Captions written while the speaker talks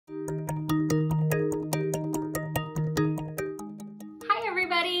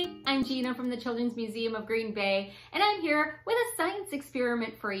I'm Gina from the Children's Museum of Green Bay, and I'm here with a science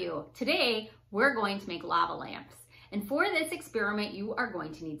experiment for you. Today, we're going to make lava lamps. And for this experiment, you are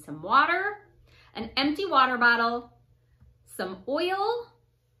going to need some water, an empty water bottle, some oil,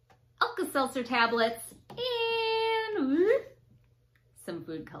 Alka-Seltzer tablets, and some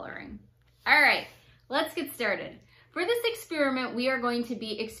food coloring. All right, let's get started. For this experiment, we are going to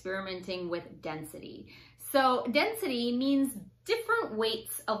be experimenting with density. So density means different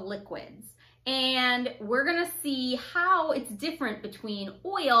weights of liquids, and we're gonna see how it's different between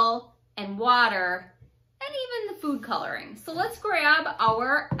oil and water and even the food coloring. So let's grab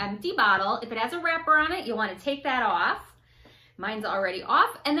our empty bottle. If it has a wrapper on it, you'll wanna take that off. Mine's already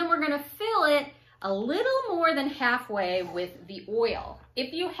off, and then we're gonna fill it a little more than halfway with the oil.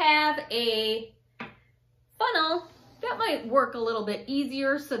 If you have a funnel, that might work a little bit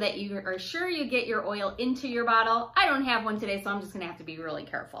easier so that you are sure you get your oil into your bottle. I don't have one today, so I'm just gonna have to be really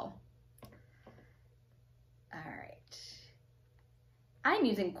careful. All right. I'm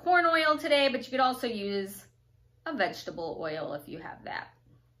using corn oil today, but you could also use a vegetable oil if you have that.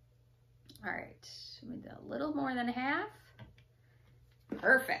 All right, we do a little more than half.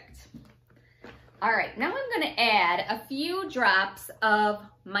 Perfect. All right, now I'm gonna add a few drops of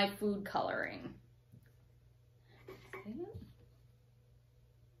my food coloring.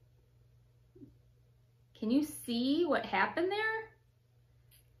 Can you see what happened there?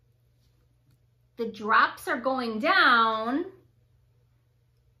 The drops are going down,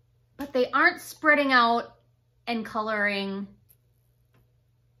 but they aren't spreading out and coloring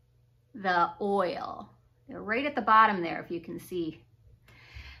the oil. They're right at the bottom there, if you can see.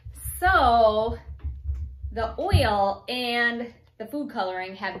 So the oil and the food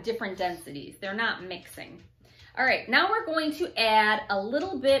coloring have different densities. They're not mixing. All right, now we're going to add a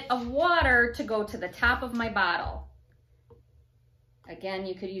little bit of water to go to the top of my bottle. Again,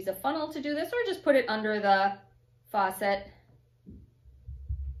 you could use a funnel to do this or just put it under the faucet.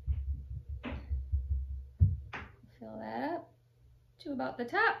 Fill that up to about the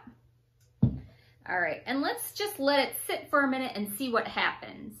top. All right, and let's just let it sit for a minute and see what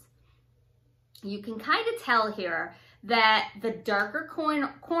happens. You can kind of tell here that the darker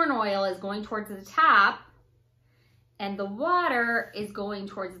corn oil is going towards the top and the water is going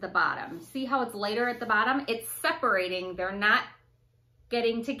towards the bottom. See how it's lighter at the bottom? It's separating. They're not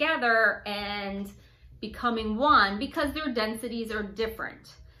getting together and becoming one because their densities are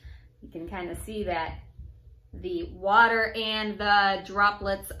different. You can kind of see that the water and the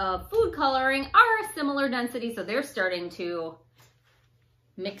droplets of food coloring are a similar density, so they're starting to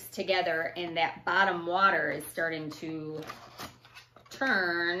mix together, and that bottom water is starting to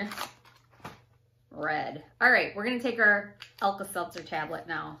turn red. All right, we're gonna take our Alka-Seltzer tablet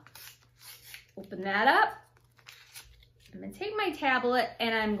now. Open that up. I'm gonna take my tablet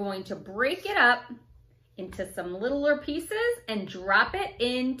and I'm going to break it up into some littler pieces and drop it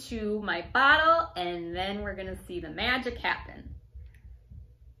into my bottle, and then we're gonna see the magic happen.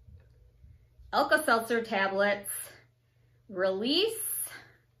 Alka-Seltzer tablets release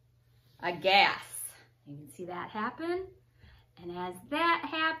a gas. You can see that happen. And as that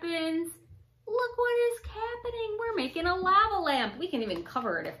happens, look what is happening. We're making a lava lamp. We can even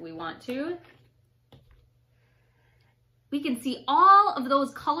cover it if we want to. We can see all of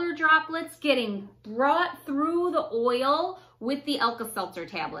those color droplets getting brought through the oil with the Alka-Seltzer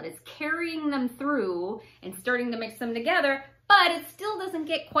tablet. It's carrying them through and starting to mix them together, but it still doesn't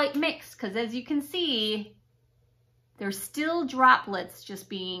get quite mixed because as you can see, there's still droplets just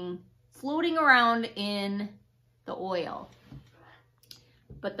being floating around in the oil.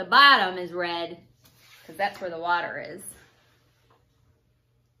 But the bottom is red because that's where the water is.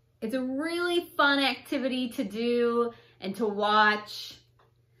 It's a really fun activity to do and to watch.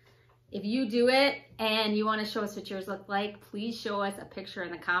 If you do it and you want to show us what yours look like, please show us a picture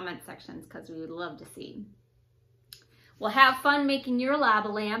in the comment sections because we would love to see. Well, have fun making your lava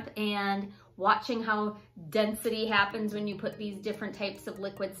lamp and watching how density happens when you put these different types of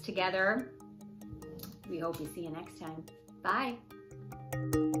liquids together. We hope we see you next time. Bye.